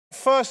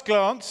first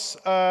glance,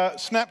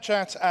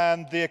 Snapchat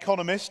and The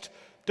Economist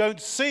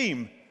don't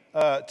seem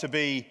to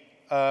be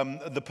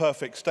the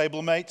perfect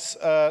stablemates.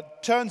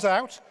 Turns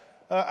out,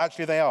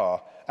 actually they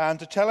are. And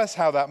to tell us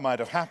how that might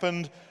have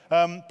happened,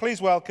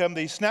 please welcome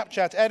the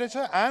Snapchat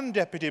editor and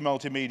deputy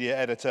multimedia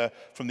editor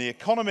from The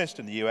Economist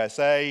in the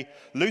USA,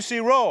 Lucy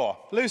Rohr.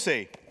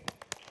 Lucy.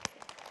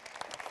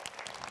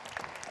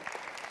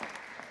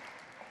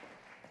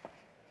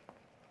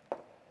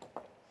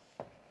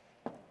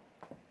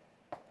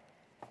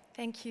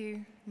 Thank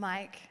you,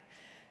 Mike.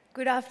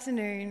 Good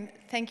afternoon.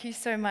 Thank you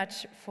so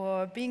much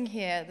for being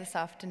here this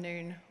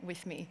afternoon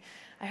with me.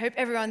 I hope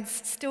everyone's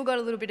still got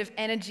a little bit of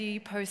energy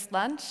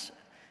post-lunch.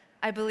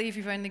 I believe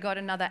you've only got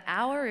another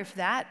hour, if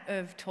that,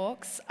 of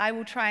talks. I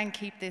will try and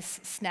keep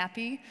this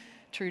snappy,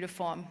 true to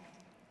form.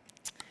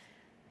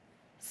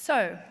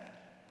 So,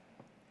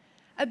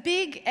 a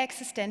big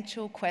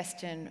existential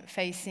question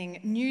facing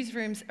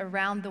newsrooms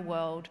around the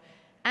world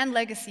and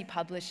legacy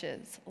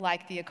publishers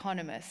like The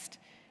Economist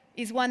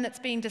is one that's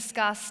been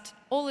discussed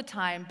all the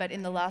time, but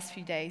in the last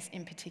few days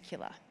in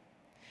particular.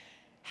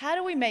 How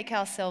do we make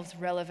ourselves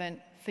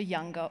relevant for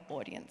younger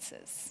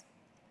audiences?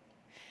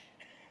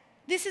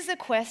 This is a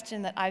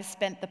question that I've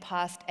spent the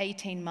past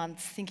 18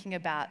 months thinking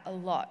about a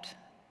lot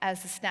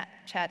as the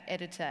Snapchat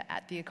editor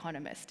at The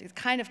Economist. It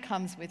kind of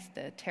comes with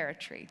the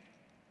territory.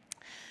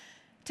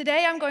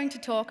 Today I'm going to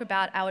talk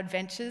about our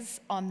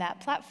adventures on that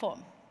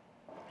platform.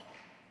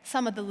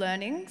 Some of the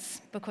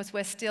learnings, because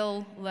we're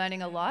still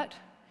learning a lot,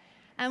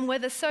 and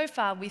whether so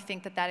far we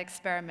think that that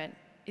experiment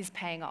is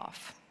paying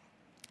off.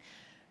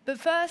 But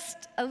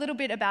first, a little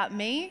bit about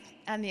me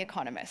and The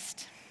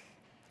Economist.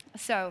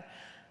 So,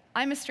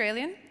 I'm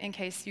Australian, in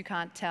case you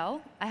can't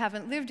tell. I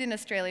haven't lived in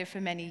Australia for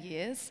many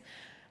years.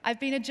 I've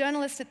been a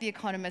journalist at The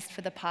Economist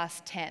for the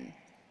past 10.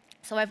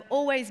 So I've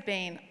always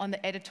been on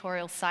the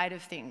editorial side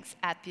of things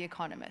at The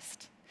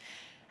Economist.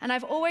 And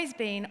I've always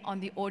been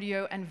on the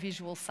audio and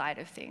visual side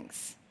of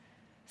things.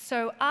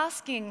 So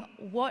asking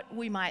what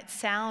we might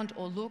sound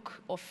or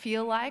look or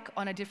feel like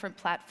on a different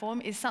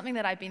platform is something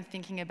that I've been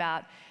thinking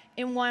about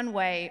in one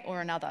way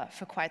or another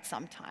for quite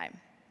some time.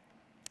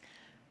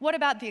 What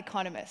about The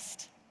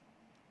Economist?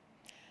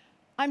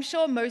 I'm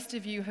sure most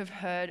of you have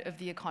heard of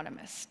The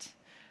Economist.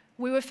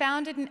 We were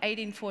founded in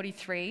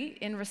 1843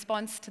 in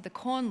response to the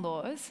Corn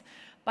Laws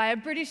by a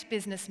British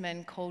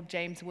businessman called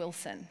James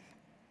Wilson.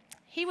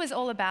 He was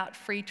all about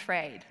free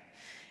trade.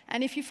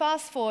 And if you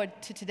fast forward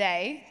to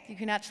today, you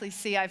can actually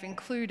see I've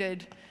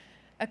included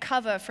a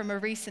cover from a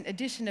recent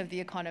edition of The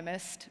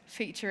Economist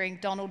featuring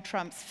Donald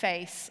Trump's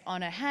face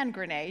on a hand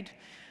grenade.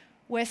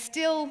 We're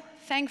still,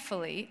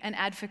 thankfully, an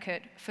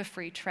advocate for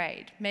free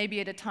trade, maybe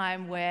at a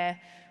time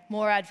where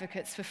more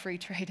advocates for free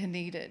trade are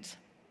needed.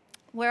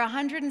 We're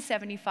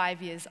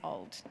 175 years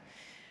old.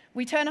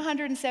 We turn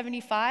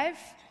 175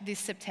 this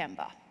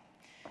September.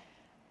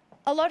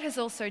 A lot has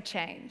also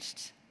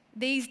changed.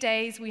 These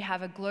days, we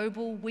have a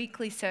global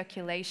weekly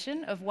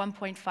circulation of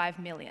 1.5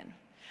 million.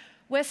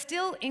 We're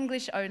still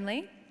English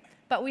only,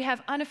 but we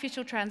have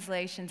unofficial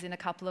translations in a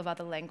couple of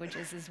other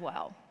languages as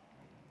well.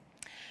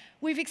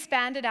 We've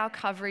expanded our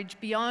coverage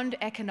beyond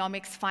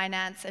economics,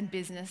 finance, and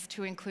business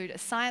to include a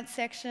science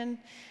section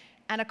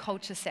and a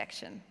culture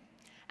section.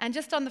 And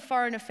just on the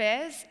foreign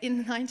affairs, in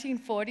the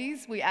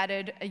 1940s, we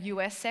added a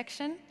US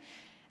section,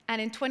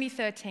 and in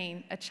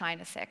 2013, a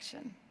China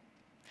section.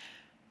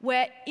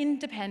 We're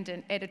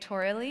independent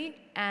editorially,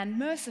 and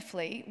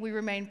mercifully, we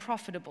remain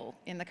profitable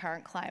in the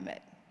current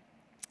climate.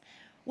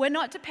 We're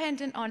not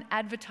dependent on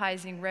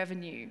advertising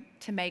revenue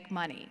to make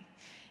money.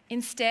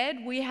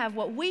 Instead, we have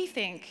what we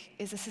think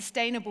is a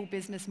sustainable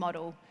business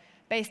model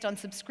based on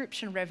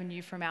subscription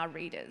revenue from our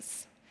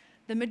readers.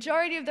 The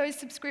majority of those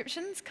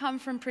subscriptions come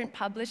from print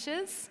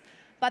publishers,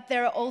 but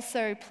there are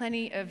also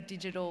plenty of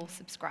digital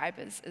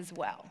subscribers as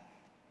well.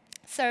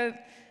 So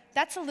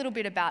that's a little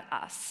bit about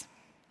us.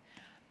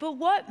 But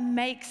what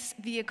makes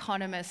The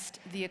Economist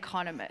The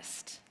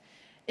Economist?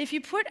 If you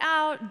put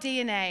our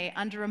DNA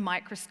under a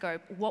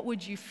microscope, what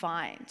would you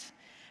find?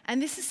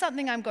 And this is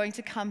something I'm going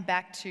to come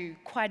back to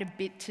quite a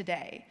bit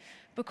today,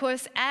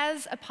 because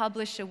as a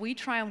publisher, we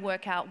try and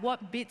work out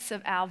what bits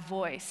of our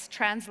voice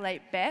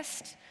translate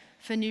best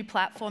for new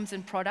platforms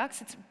and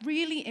products. It's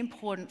really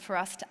important for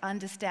us to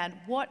understand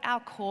what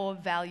our core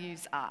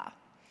values are.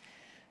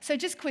 So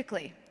just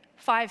quickly,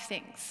 5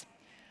 things.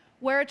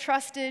 We're a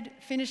trusted,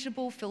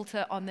 finishable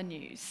filter on the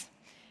news.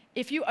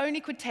 If you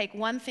only could take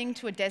one thing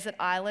to a desert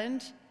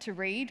island to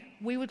read,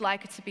 we would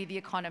like it to be The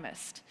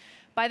Economist.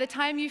 By the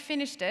time you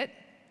finished it,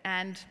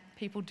 and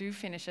people do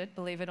finish it,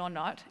 believe it or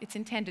not, it's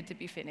intended to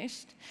be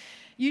finished,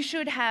 you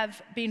should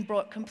have been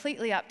brought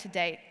completely up to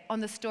date on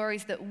the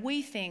stories that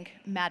we think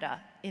matter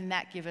in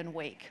that given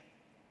week.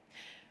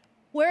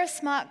 We're a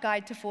smart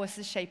guide to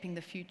forces shaping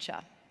the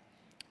future.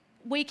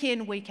 Week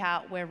in, week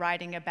out, we're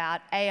writing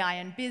about AI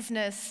and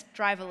business,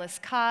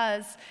 driverless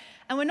cars,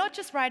 and we're not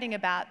just writing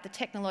about the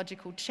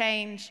technological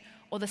change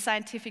or the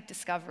scientific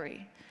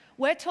discovery.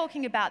 We're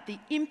talking about the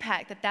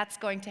impact that that's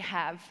going to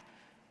have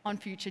on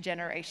future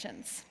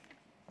generations.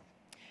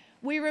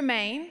 We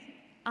remain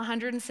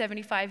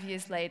 175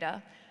 years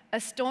later, a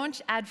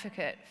staunch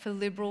advocate for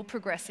liberal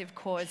progressive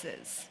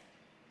causes.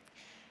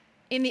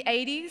 In the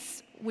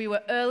 80s, we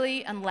were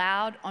early and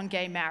loud on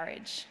gay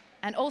marriage,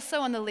 and also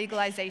on the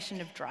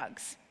legalization of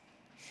drugs.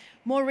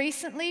 More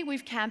recently,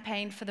 we've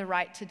campaigned for the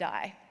right to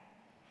die.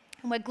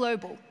 And we're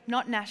global,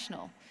 not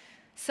national.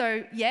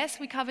 So yes,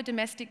 we cover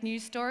domestic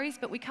news stories,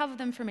 but we cover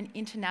them from an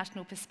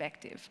international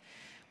perspective.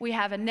 We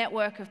have a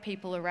network of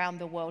people around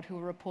the world who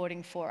are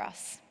reporting for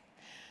us.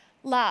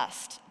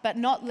 Last but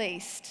not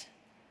least,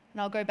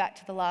 and I'll go back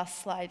to the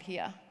last slide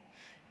here.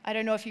 I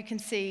don't know if you can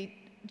see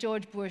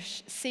George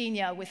Bush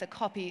Sr. with a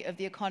copy of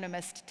The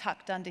Economist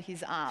tucked under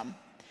his arm.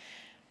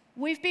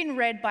 We've been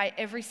read by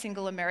every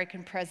single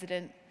American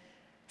president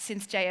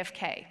since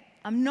JFK.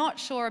 I'm not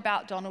sure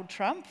about Donald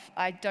Trump.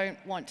 I don't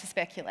want to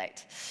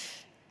speculate.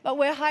 But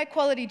we're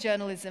high-quality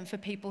journalism for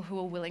people who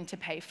are willing to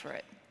pay for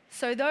it.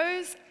 So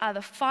those are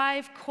the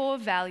 5 core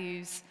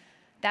values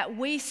that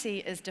we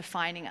see as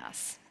defining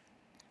us.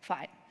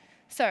 Fine.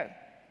 So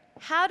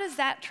how does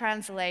that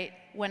translate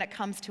when it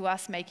comes to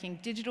us making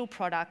digital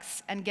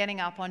products and getting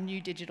up on new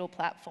digital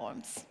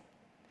platforms?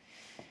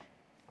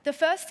 The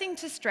first thing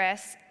to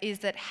stress is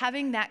that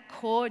having that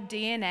core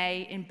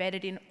DNA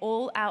embedded in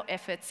all our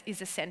efforts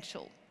is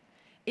essential.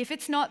 If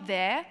it's not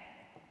there,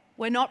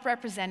 we're not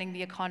representing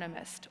The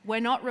Economist. We're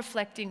not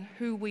reflecting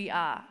who we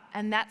are,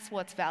 and that's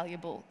what's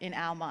valuable in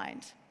our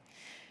mind.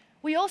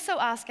 We also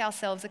ask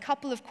ourselves a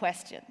couple of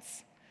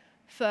questions.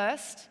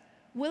 First,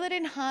 will it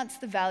enhance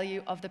the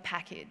value of the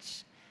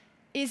package?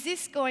 Is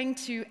this going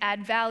to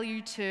add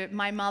value to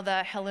my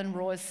mother, Helen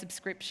Rohr's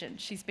subscription?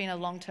 She's been a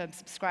long-term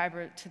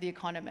subscriber to The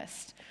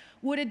Economist.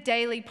 Would a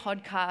daily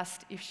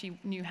podcast, if she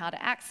knew how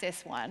to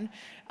access one,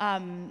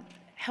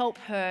 help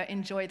her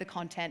enjoy the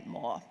content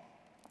more?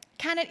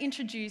 Can it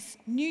introduce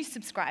new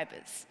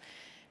subscribers?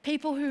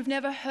 People who've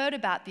never heard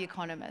about The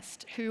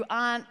Economist, who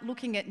aren't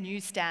looking at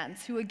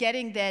newsstands, who are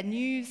getting their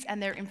news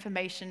and their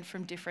information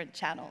from different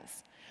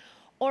channels.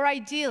 Or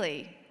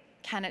ideally,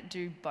 can it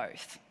do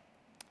both?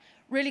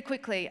 Really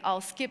quickly,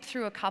 I'll skip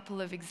through a couple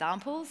of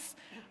examples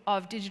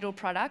of digital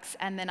products,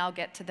 and then I'll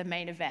get to the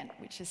main event,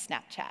 which is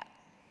Snapchat.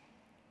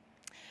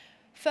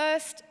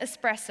 First,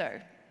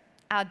 Espresso,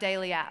 our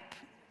daily app.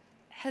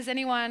 Has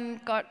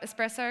anyone got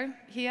Espresso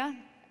here?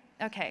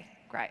 Okay,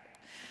 great.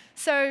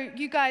 So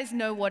you guys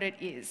know what it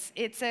is.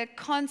 It's a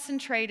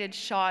concentrated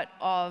shot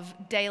of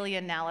daily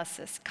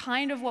analysis,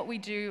 kind of what we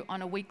do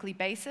on a weekly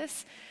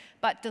basis,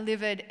 but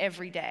delivered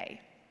every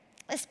day.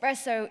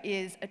 Espresso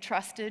is a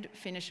trusted,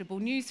 finishable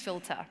news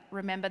filter.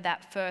 Remember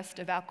that first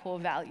of our core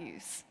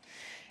values.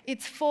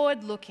 It's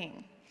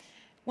forward-looking.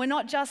 We're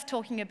not just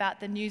talking about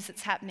the news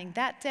that's happening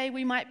that day.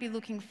 We might be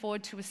looking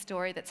forward to a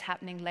story that's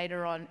happening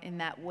later on in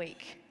that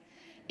week.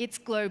 It's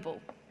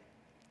global.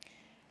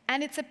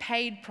 And it's a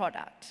paid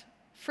product,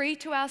 free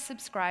to our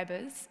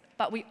subscribers,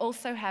 but we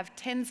also have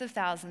tens of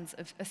thousands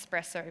of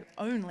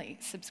Espresso-only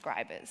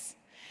subscribers.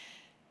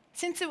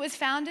 Since it was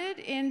founded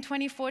in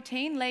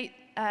 2014, late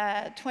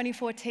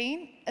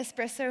 2014,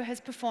 Espresso has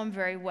performed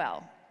very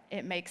well.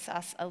 It makes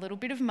us a little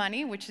bit of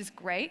money, which is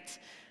great,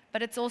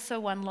 but it's also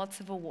won lots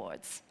of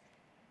awards.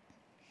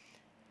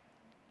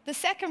 The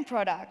second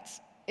product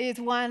is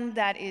one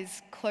that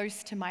is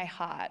close to my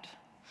heart.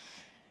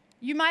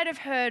 You might have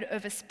heard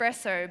of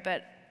Espresso,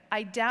 but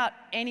I doubt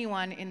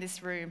anyone in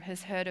this room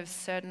has heard of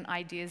Certain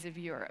Ideas of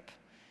Europe.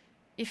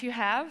 If you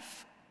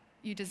have,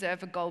 you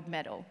deserve a gold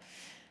medal.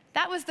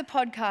 That was the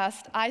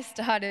podcast I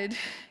started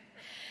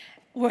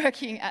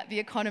working at The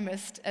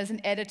Economist as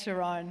an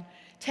editor on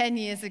 10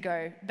 years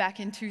ago, back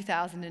in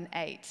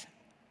 2008.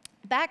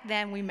 Back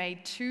then, we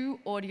made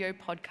 2 audio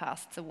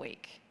podcasts a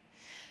week.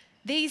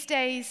 These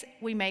days,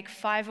 we make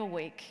 5 a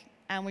week,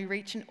 and we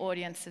reach an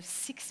audience of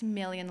 6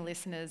 million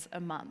listeners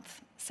a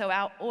month. So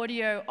our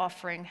audio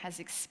offering has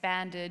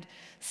expanded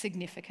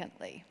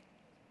significantly.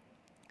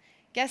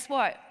 Guess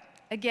what?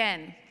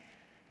 Again,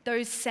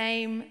 those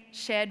same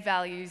shared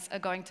values are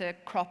going to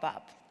crop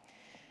up.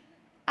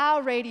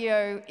 Our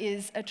radio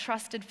is a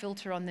trusted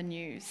filter on the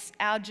news.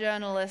 Our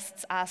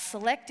journalists are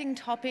selecting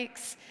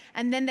topics,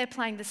 and then they're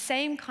applying the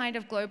same kind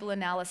of global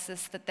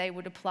analysis that they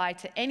would apply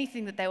to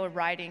anything that they were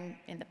writing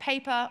in the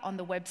paper, on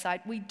the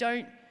website. We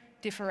don't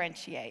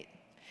differentiate.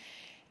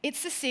 It's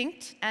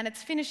succinct and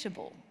it's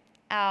finishable.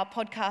 Our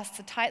podcasts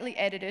are tightly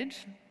edited.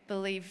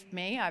 Believe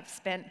me, I've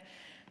spent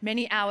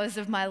many hours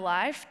of my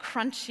life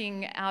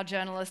crunching our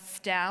journalists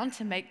down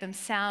to make them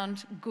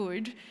sound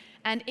good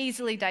and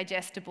easily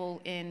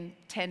digestible in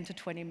 10 to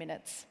 20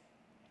 minutes.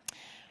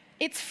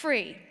 It's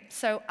free,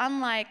 so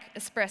unlike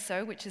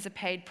Espresso, which is a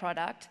paid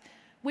product,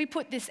 we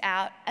put this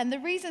out, and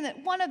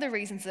one of the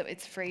reasons that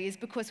it's free is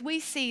because we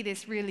see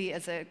this really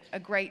as a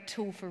great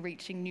tool for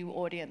reaching new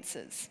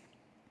audiences.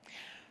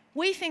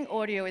 We think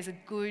audio is a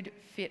good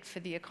fit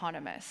for The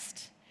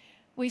Economist.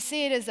 We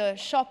see it as a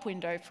shop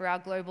window for our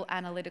global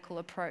analytical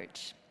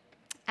approach.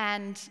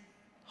 And,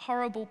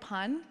 horrible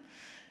pun,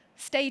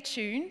 stay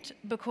tuned,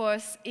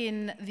 because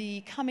in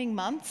the coming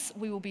months,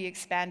 we will be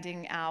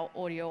expanding our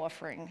audio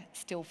offering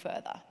still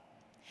further.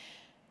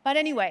 But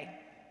anyway,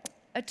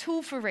 a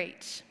tool for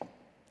reach.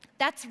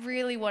 That's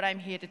really what I'm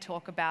here to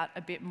talk about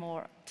a bit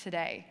more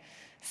today.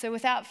 So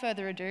without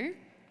further ado,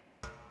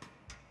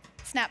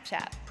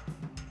 Snapchat.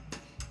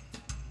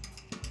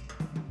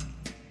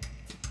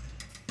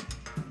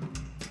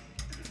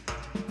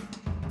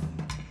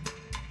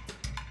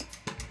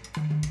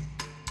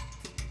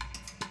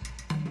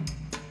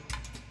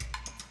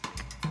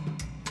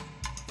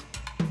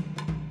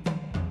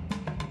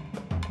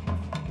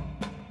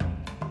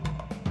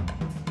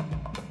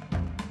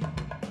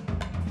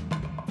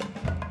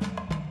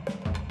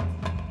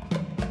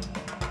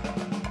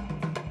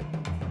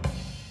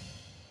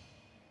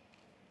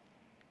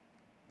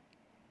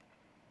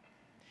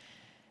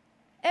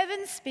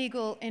 Evan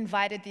Spiegel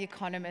invited The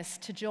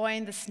Economist to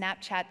join the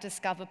Snapchat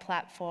Discover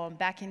platform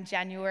back in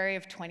January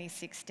of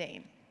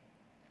 2016.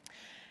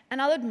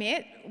 And I'll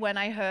admit, when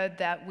I heard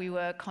that we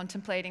were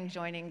contemplating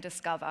joining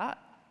Discover,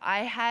 I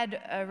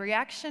had a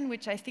reaction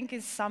which I think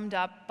is summed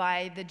up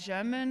by the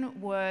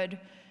German word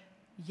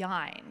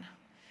Jein.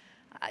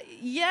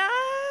 Yeah,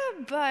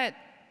 but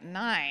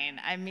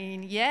nein. I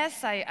mean,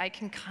 yes, I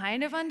can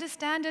kind of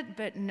understand it,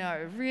 but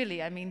no,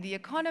 really. I mean, The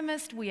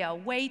Economist, we are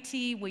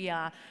weighty, we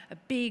are a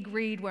big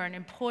read, we're an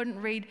important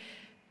read.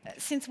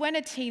 Since when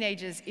are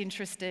teenagers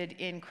interested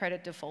in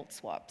credit default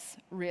swaps,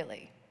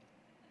 really?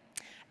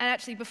 And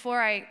actually, before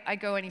I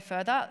go any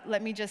further,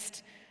 let me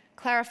just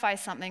clarify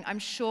something. I'm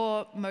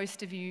sure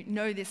most of you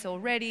know this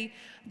already,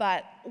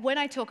 but when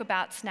I talk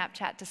about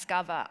Snapchat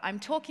Discover, I'm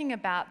talking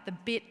about the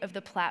bit of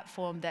the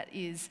platform that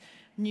is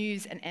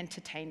news and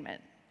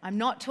entertainment. I'm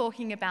not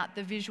talking about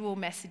the visual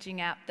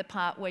messaging app, the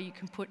part where you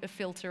can put a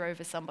filter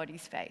over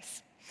somebody's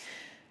face.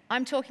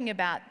 I'm talking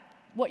about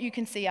what you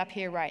can see up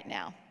here right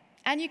now.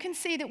 And you can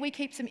see that we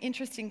keep some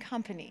interesting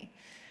company.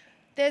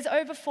 There's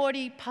over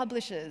 40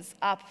 publishers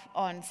up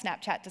on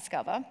Snapchat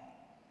Discover.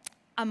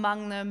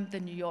 Among them, the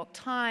New York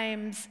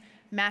Times,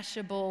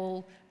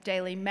 Mashable,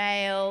 Daily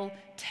Mail,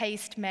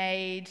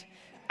 Tastemade.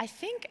 I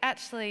think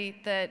actually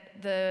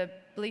that the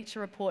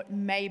Bleacher Report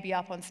may be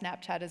up on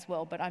Snapchat as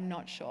well, but I'm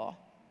not sure.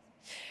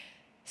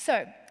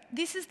 So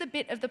this is the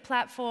bit of the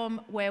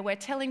platform where we're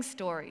telling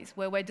stories,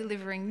 where we're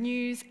delivering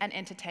news and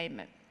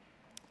entertainment.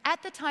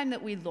 At the time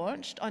that we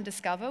launched on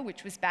Discover,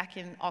 which was back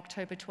in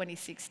October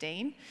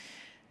 2016,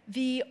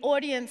 the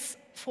audience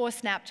for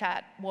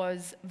Snapchat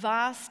was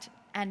vast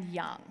and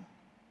young.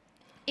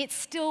 It's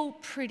still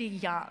pretty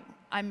young.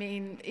 I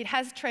mean, it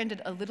has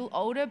trended a little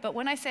older, but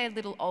when I say a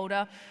little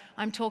older,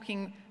 I'm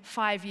talking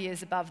 5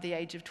 years above the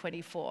age of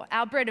 24.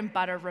 Our bread and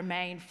butter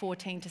remain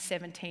 14 to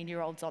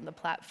 17-year-olds on the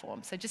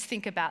platform. So just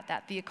think about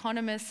that. The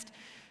Economist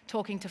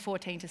talking to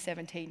 14 to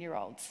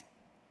 17-year-olds.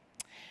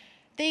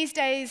 These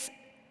days,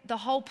 the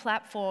whole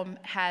platform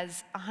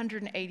has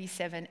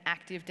 187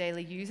 active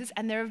daily users,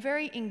 and they're a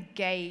very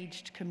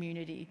engaged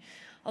community.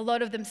 A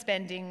lot of them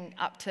spending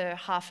up to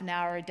half an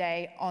hour a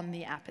day on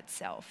the app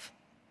itself.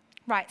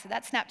 Right, so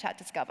that's Snapchat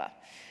Discover.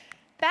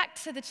 Back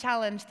to the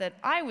challenge that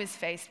I was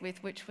faced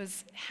with, which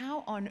was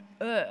how on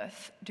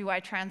earth do I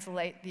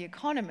translate The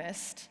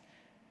Economist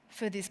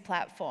for this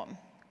platform?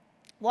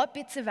 What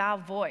bits of our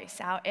voice,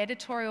 our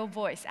editorial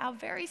voice, our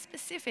very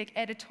specific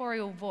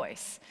editorial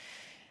voice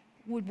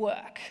would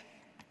work?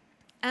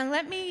 And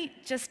let me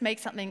just make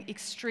something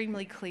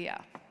extremely clear.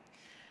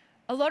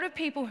 A lot of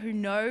people who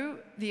know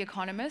The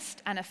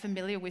Economist and are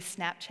familiar with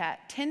Snapchat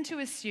tend to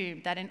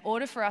assume that in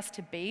order for us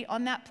to be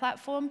on that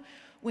platform,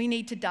 we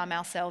need to dumb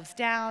ourselves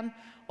down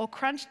or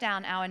crunch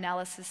down our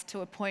analysis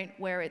to a point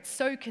where it's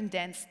so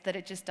condensed that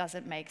it just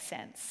doesn't make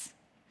sense.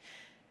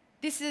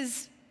 This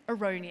is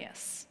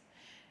erroneous.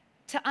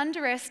 To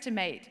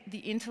underestimate the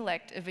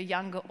intellect of a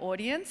younger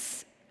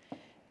audience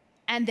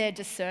and their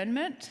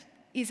discernment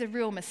is a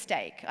real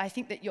mistake. I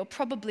think that you're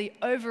probably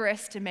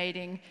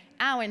overestimating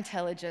our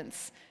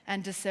intelligence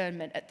and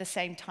discernment at the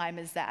same time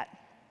as that.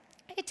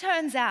 It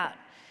turns out,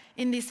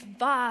 in this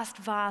vast,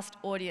 vast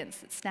audience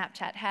that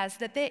Snapchat has,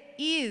 that there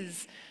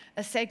is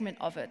a segment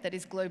of it that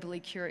is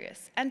globally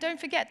curious. And don't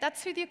forget,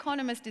 that's who The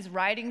Economist is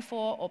writing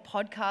for, or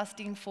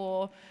podcasting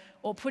for,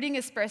 or putting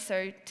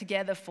espresso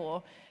together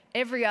for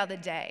every other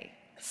day.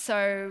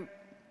 So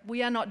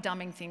we are not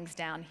dumbing things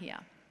down here.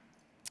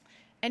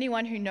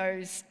 Anyone who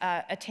knows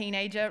a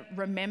teenager,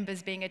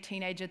 remembers being a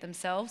teenager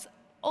themselves,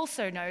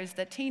 also knows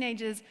that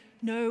teenagers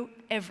know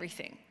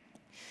everything.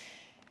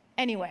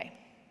 Anyway,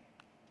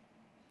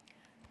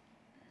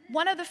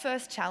 one of the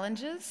first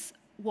challenges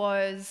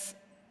was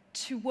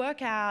to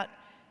work out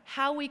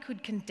how we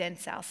could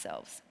condense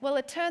ourselves. Well,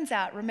 it turns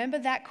out, remember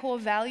that core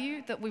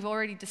value that we've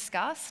already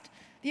discussed?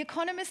 The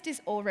Economist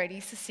is already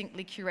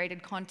succinctly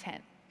curated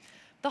content.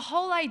 The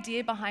whole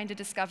idea behind a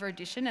Discover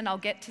edition, and I'll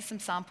get to some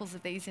samples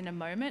of these in a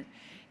moment,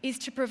 is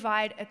to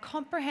provide a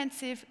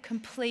comprehensive,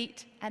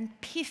 complete, and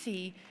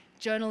pithy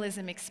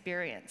journalism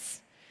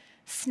experience.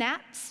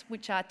 Snaps,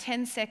 which are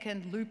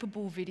 10-second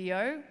loopable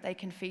video, they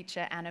can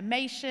feature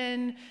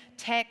animation,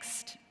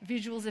 text,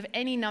 visuals of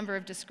any number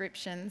of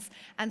descriptions,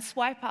 and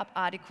swipe-up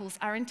articles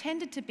are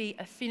intended to be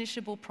a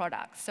finishable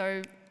product.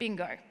 So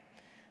bingo,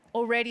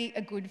 already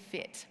a good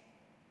fit.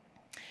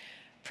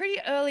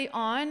 Pretty early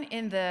on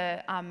in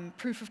the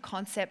proof of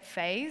concept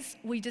phase,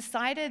 we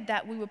decided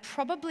that we were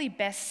probably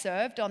best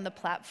served on the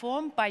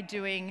platform by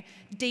doing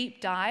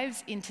deep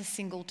dives into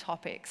single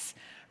topics.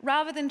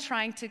 Rather than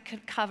trying to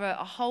cover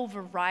a whole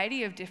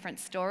variety of different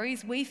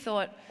stories, we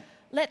thought,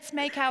 let's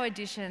make our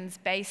editions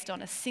based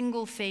on a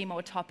single theme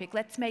or topic.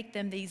 Let's make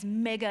them these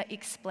mega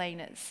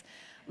explainers.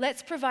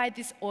 Let's provide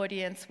this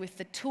audience with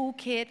the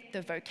toolkit,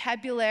 the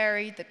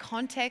vocabulary, the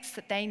context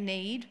that they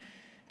need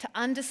to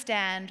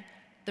understand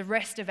the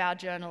rest of our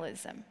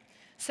journalism.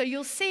 So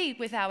you'll see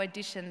with our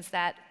editions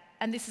that,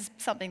 and this is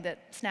something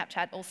that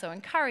Snapchat also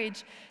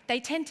encouraged, they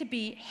tend to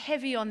be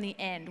heavy on the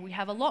end. We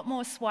have a lot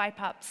more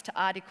swipe ups to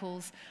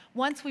articles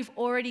once we've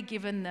already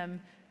given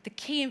them the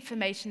key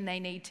information they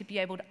need to be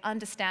able to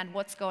understand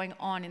what's going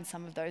on in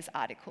some of those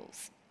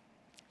articles.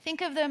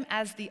 Think of them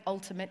as the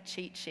ultimate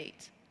cheat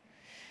sheet.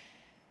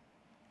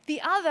 The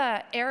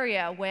other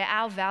area where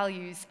our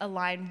values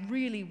align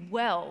really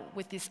well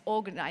with this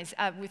audience,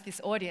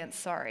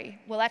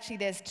 well, actually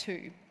there's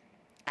two: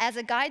 as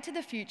a guide to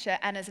the future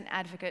and as an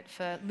advocate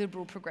for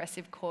liberal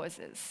progressive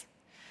causes.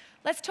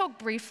 Let's talk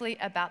briefly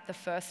about the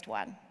first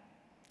one.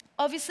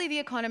 Obviously, The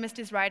Economist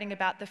is writing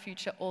about the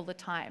future all the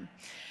time.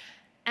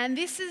 And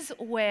this is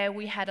where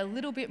we had a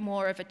little bit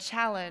more of a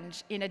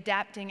challenge in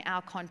adapting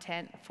our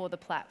content for the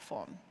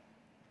platform.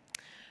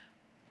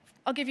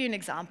 I'll give you an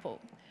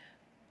example.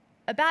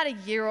 About a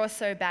year or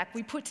so back,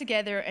 we put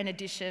together an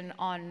edition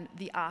on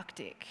the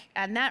Arctic,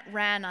 and that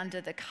ran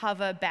under the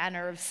cover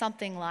banner of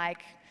something like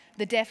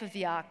The Death of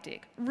the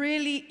Arctic.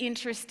 Really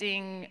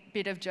interesting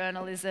bit of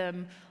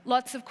journalism,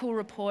 lots of cool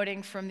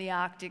reporting from the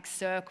Arctic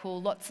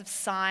Circle, lots of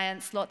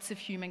science, lots of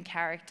human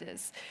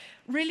characters.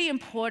 Really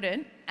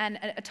important, and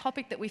a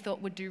topic that we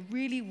thought would do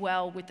really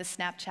well with the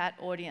Snapchat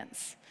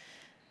audience.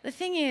 The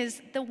thing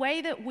is, the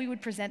way that we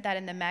would present that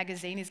in the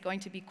magazine is going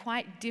to be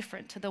quite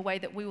different to the way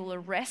that we will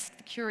arrest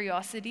the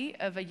curiosity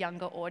of a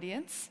younger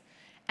audience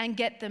and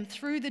get them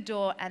through the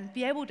door and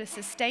be able to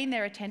sustain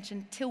their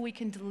attention till we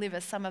can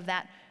deliver some of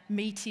that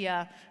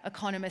meatier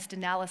Economist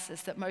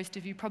analysis that most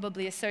of you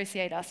probably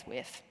associate us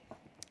with.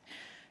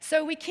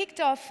 So we kicked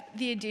off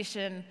the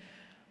edition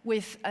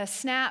with a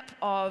snap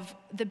of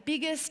the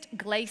biggest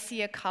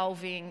glacier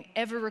calving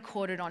ever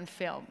recorded on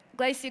film.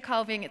 Glacier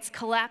calving, it's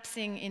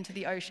collapsing into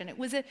the ocean. It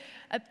was a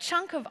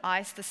chunk of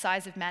ice the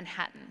size of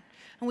Manhattan.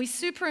 And we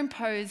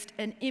superimposed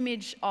an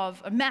image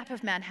of a map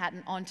of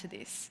Manhattan onto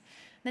this.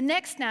 The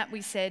next snap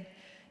we said,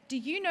 do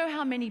you know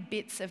how many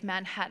bits of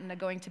Manhattan are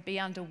going to be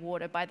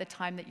underwater by the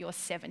time that you're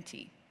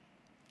 70?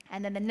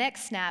 And then the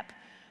next snap,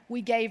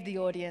 we gave the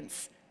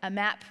audience a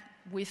map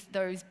with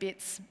those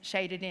bits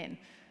shaded in.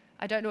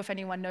 I don't know if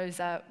anyone knows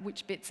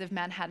which bits of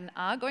Manhattan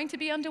are going to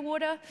be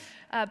underwater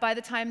by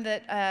the time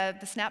that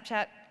the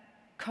Snapchat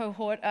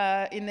cohort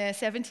are in their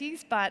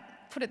 70s, but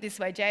put it this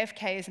way,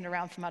 JFK isn't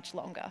around for much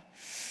longer.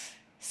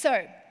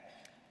 So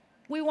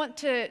we want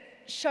to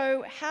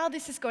show how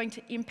this is going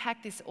to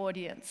impact this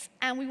audience,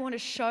 and we want to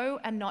show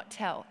and not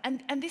tell.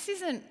 And this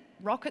isn't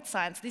rocket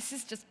science, this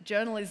is just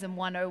journalism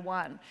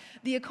 101.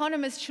 The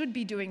Economist should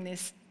be doing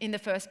this in the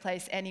first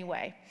place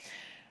anyway.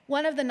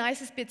 One of the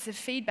nicest bits of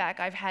feedback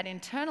I've had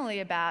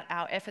internally about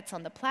our efforts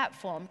on the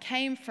platform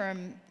came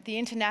from the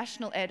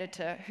international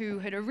editor who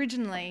had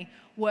originally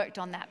worked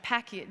on that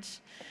package.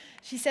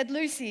 She said,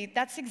 Lucy,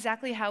 that's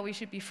exactly how we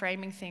should be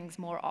framing things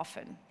more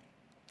often.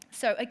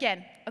 So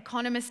again,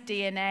 Economist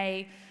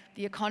DNA,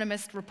 the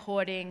Economist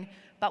reporting,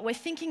 but we're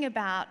thinking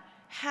about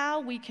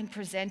how we can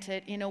present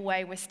it in a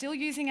way we're still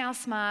using our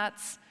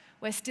smarts,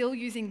 we're still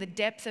using the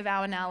depth of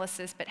our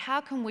analysis, but how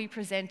can we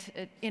present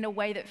it in a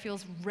way that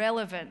feels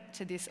relevant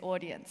to this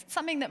audience?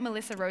 Something that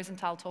Melissa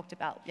Rosenthal talked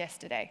about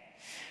yesterday.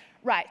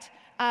 Right,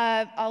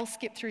 I'll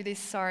skip through this,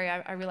 sorry,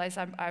 I realize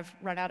I've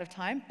run out of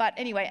time. But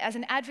anyway, as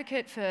an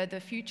advocate for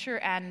the future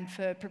and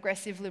for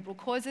progressive liberal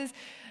causes,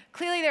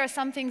 clearly there are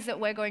some things that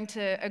we're going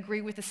to agree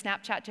with the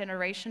Snapchat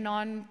generation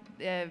on,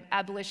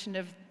 abolition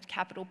of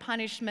capital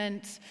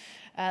punishment,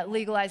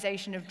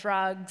 legalization of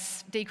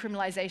drugs,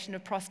 decriminalization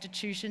of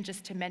prostitution,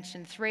 just to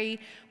mention three.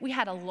 We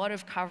had a lot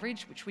of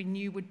coverage, which we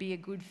knew would be a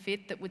good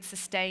fit that would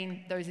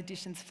sustain those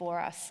editions for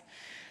us.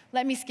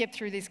 Let me skip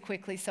through this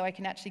quickly so I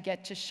can actually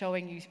get to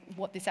showing you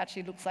what this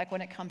actually looks like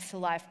when it comes to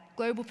life.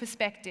 Global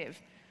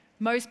perspective.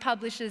 Most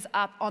publishers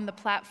up on the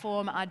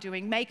platform are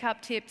doing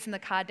makeup tips and the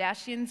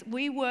Kardashians.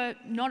 We were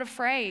not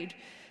afraid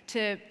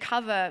to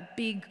cover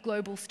big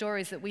global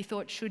stories that we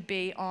thought should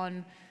be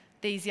on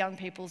these young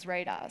people's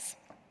radars.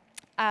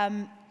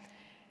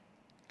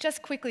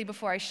 Just quickly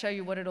before I show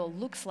you what it all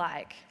looks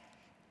like,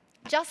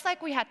 just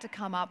like we had to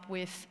come up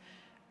with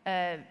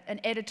an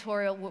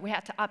editorial, we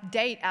had to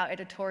update our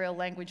editorial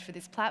language for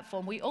this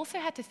platform, we also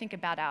had to think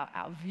about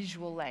our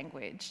visual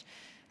language.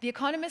 The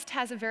Economist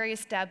has a very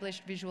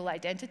established visual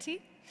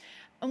identity,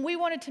 and we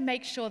wanted to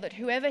make sure that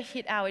whoever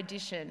hit our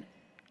edition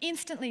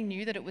instantly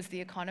knew that it was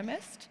The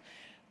Economist,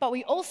 but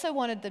we also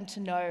wanted them to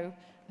know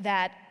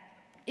that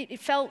it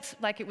felt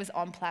like it was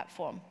on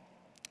platform.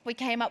 we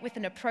came up with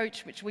an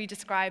approach which we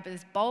describe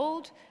as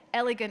bold,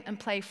 elegant, and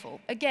playful.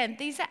 Again,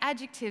 these are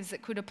adjectives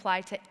that could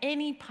apply to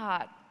any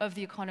part of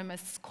The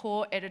Economist's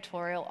core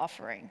editorial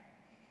offering.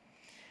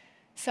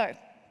 So,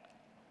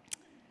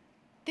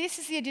 this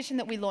is the edition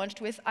that we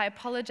launched with. I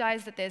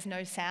apologize that there's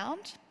no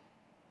sound.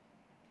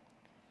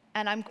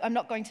 And I'm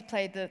not going to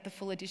play the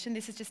full edition.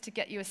 This is just to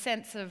give you a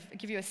sense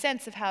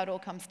of how it all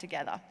comes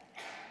together.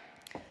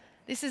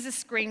 This is a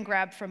screen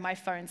grab from my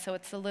phone, so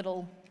it's a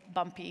little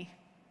bumpy.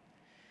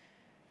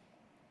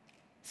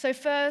 So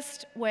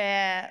first,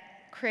 we're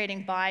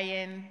creating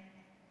buy-in,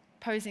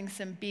 posing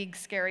some big,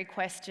 scary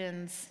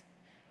questions,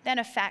 then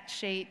a fact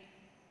sheet,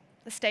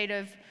 the state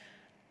of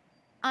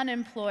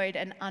unemployed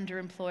and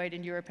underemployed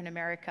in Europe and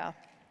America.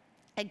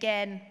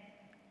 Again,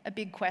 a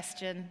big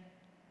question.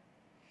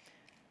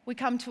 We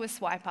come to a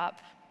swipe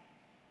up.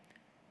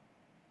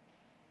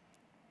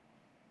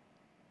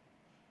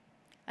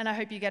 And I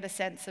hope you get a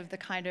sense of the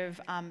kind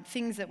of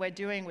things that we're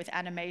doing with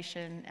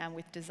animation and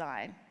with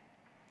design.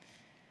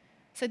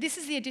 So this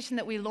is the edition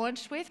that we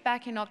launched with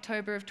back in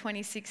October of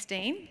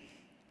 2016.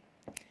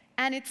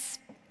 And it's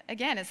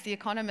The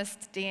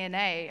Economist's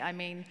DNA. I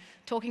mean,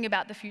 talking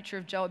about the future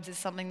of jobs is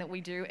something that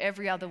we do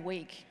every other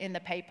week in the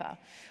paper.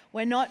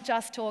 We're not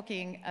just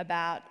talking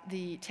about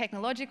the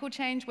technological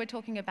change, we're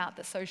talking about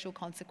the social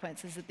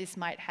consequences that this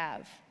might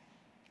have.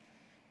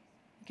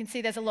 You can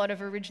see there's a lot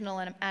of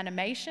original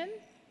animation,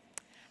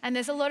 and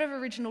there's a lot of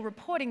original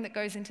reporting that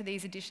goes into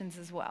these editions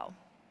as well.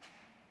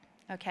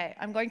 Okay,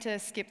 I'm going to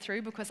skip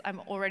through because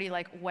I'm already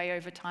like way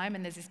over time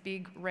and there's this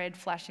big red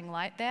flashing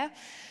light there.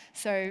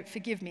 So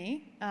forgive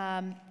me.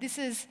 This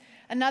is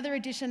another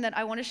edition that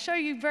I want to show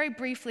you very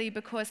briefly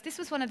because this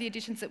was one of the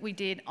editions that we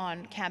did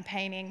on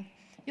campaigning.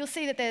 You'll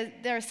see that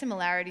there are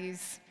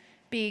similarities,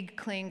 big,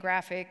 clean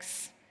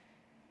graphics,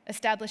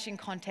 establishing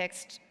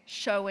context,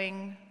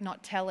 showing,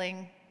 not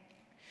telling.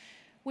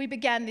 We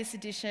began this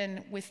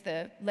edition with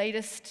the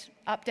latest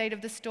update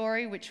of the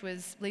story, which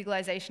was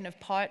legalization of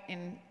pot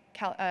in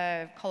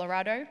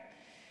Colorado.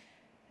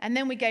 And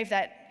then we gave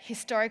that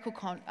historical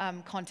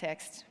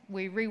context.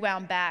 We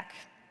rewound back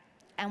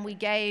and we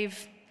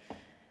gave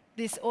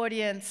this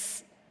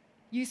audience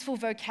useful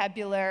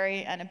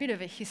vocabulary and a bit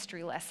of a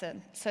history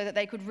lesson so that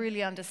they could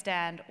really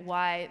understand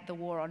why the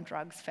war on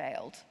drugs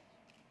failed.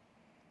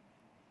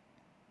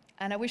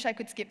 And I wish I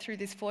could skip through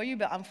this for you,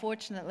 but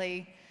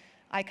unfortunately,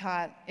 I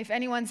can't. If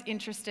anyone's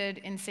interested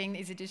in seeing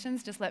these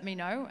editions, just let me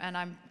know, and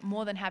I'm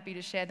more than happy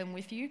to share them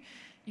with you.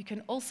 You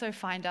can also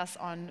find us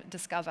on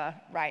Discover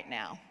right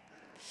now.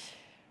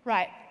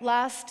 Right,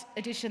 last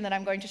edition that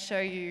I'm going to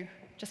show you,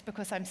 just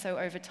because I'm so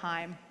over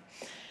time.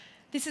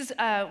 This is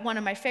one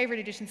of my favorite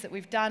editions that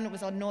we've done. It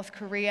was on North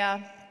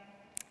Korea.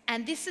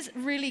 And this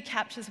really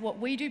captures what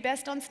we do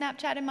best on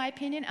Snapchat, in my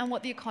opinion, and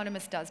what The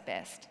Economist does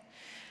best.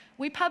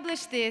 We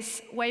published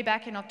this way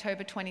back in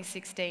October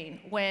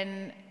 2016,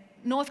 when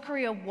North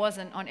Korea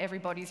wasn't on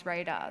everybody's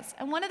radars.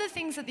 And one of the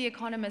things that The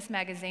Economist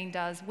magazine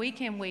does week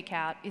in, week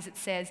out, is it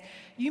says,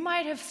 you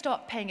might have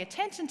stopped paying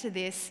attention to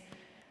this,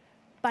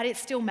 but it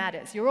still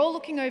matters. You're all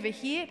looking over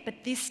here,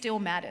 but this still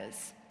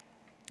matters.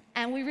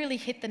 And we really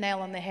hit the nail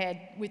on the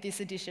head with this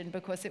edition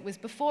because it was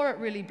before it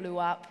really blew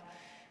up.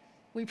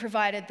 We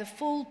provided the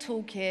full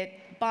toolkit,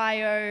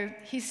 bio,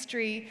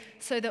 history,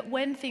 so that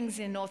when things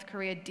in North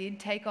Korea did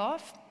take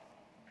off,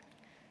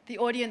 the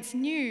audience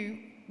knew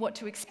what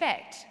to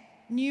expect,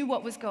 knew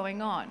what was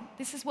going on.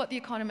 This is what The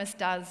Economist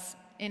does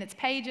in its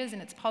pages,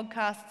 in its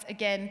podcasts.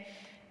 Again,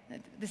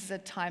 this is a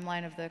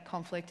timeline of the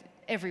conflict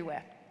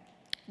everywhere.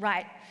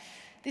 Right.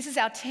 This is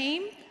our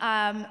team.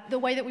 The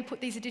way that we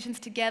put these editions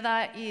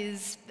together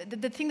is,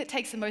 the thing that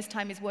takes the most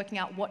time is working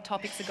out what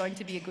topics are going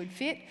to be a good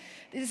fit.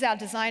 This is our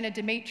designer,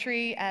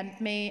 Dimitri, and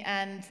me,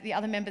 and the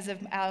other members of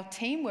our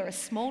team. We're a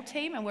small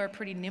team, and we're a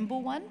pretty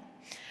nimble one.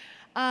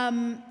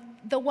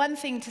 The one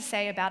thing to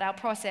say about our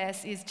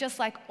process is, just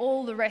like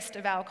all the rest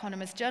of our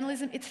Economist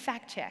journalism, it's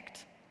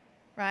fact-checked,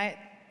 right?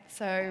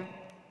 So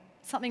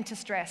something to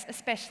stress,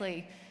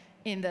 especially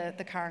in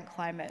the current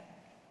climate.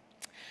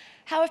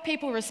 How have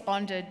people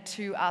responded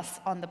to us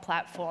on the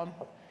platform?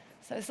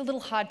 So it's a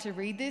little hard to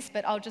read this,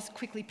 but I'll just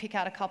quickly pick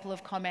out a couple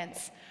of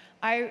comments.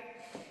 I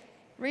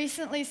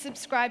recently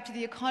subscribed to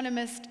The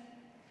Economist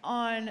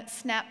on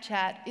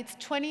Snapchat. It's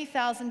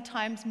 20,000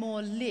 times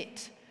more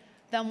lit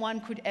than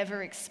one could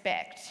ever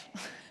expect.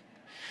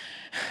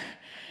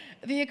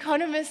 The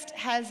Economist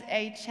has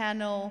a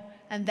channel,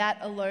 and that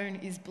alone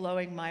is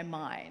blowing my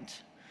mind.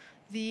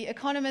 The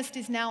Economist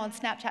is now on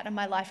Snapchat, and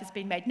my life has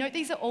been made. Note,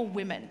 these are all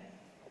women.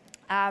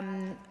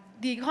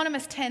 The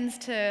Economist tends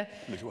to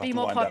be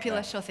more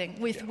popular,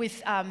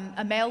 with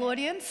a male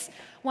audience.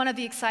 One of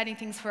the exciting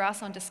things for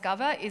us on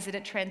Discover is that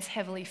it trends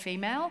heavily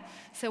female,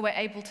 so we're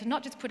able to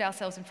not just put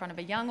ourselves in front of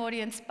a young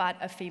audience, but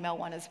a female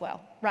one as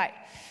well. Right,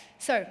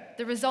 so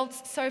the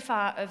results so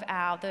far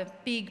of the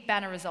big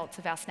banner results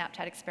of our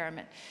Snapchat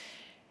experiment.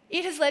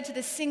 It has led to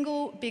the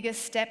single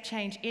biggest step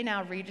change in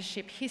our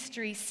readership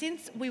history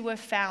since we were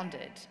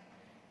founded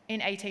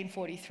in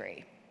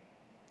 1843.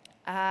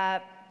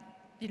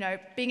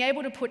 being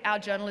able to put our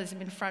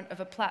journalism in front of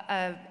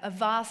a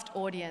vast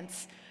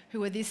audience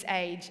who are this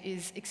age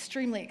is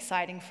extremely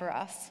exciting for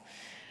us.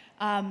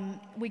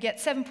 We get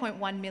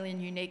 7.1 million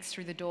uniques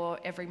through the door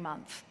every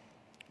month,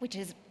 which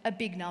is a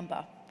big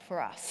number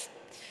for us.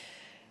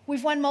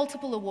 We've won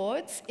multiple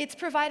awards. It's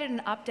provided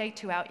an update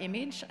to our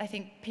image. I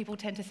think people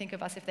tend to think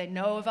of us, if they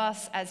know of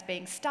us, as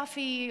being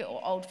stuffy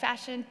or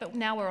old-fashioned, but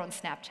now we're on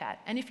Snapchat.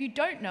 And if you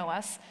don't know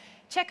us,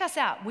 check us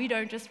out. We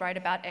don't just write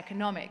about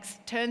economics.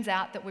 Turns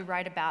out that we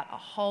write about a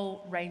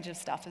whole range of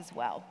stuff as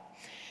well.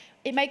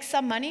 It makes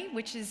some money,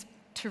 which is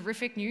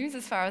terrific news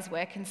as far as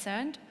we're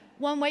concerned.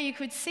 One way you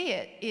could see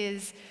it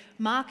is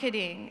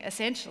marketing,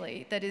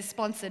 essentially, that is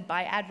sponsored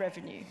by ad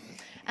revenue.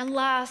 And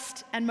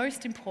last, and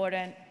most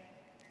important,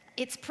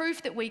 it's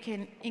proof that we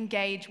can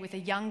engage with a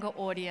younger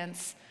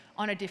audience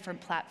on a different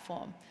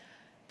platform.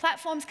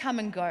 Platforms come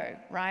and go,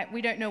 right?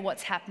 We don't know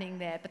what's happening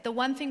there. But the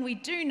one thing we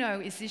do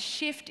know is this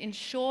shift in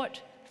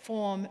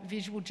short-form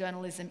visual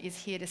journalism is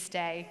here to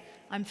stay.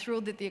 I'm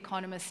thrilled that The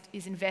Economist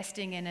is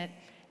investing in it,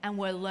 and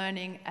we're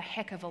learning a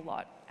heck of a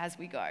lot as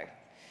we go.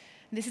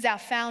 And this is our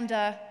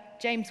founder,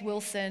 James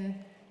Wilson,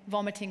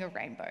 vomiting a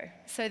rainbow.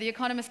 So The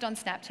Economist on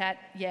Snapchat,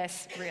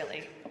 yes,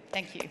 really.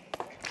 Thank you.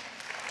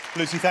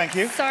 Lucy, thank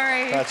you.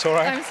 Sorry. That's all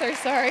right. I'm so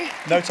sorry.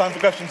 No time for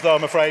questions, though,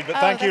 I'm afraid, but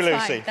thank you, Lucy.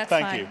 Fine. That's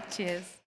thank fine. you. Cheers.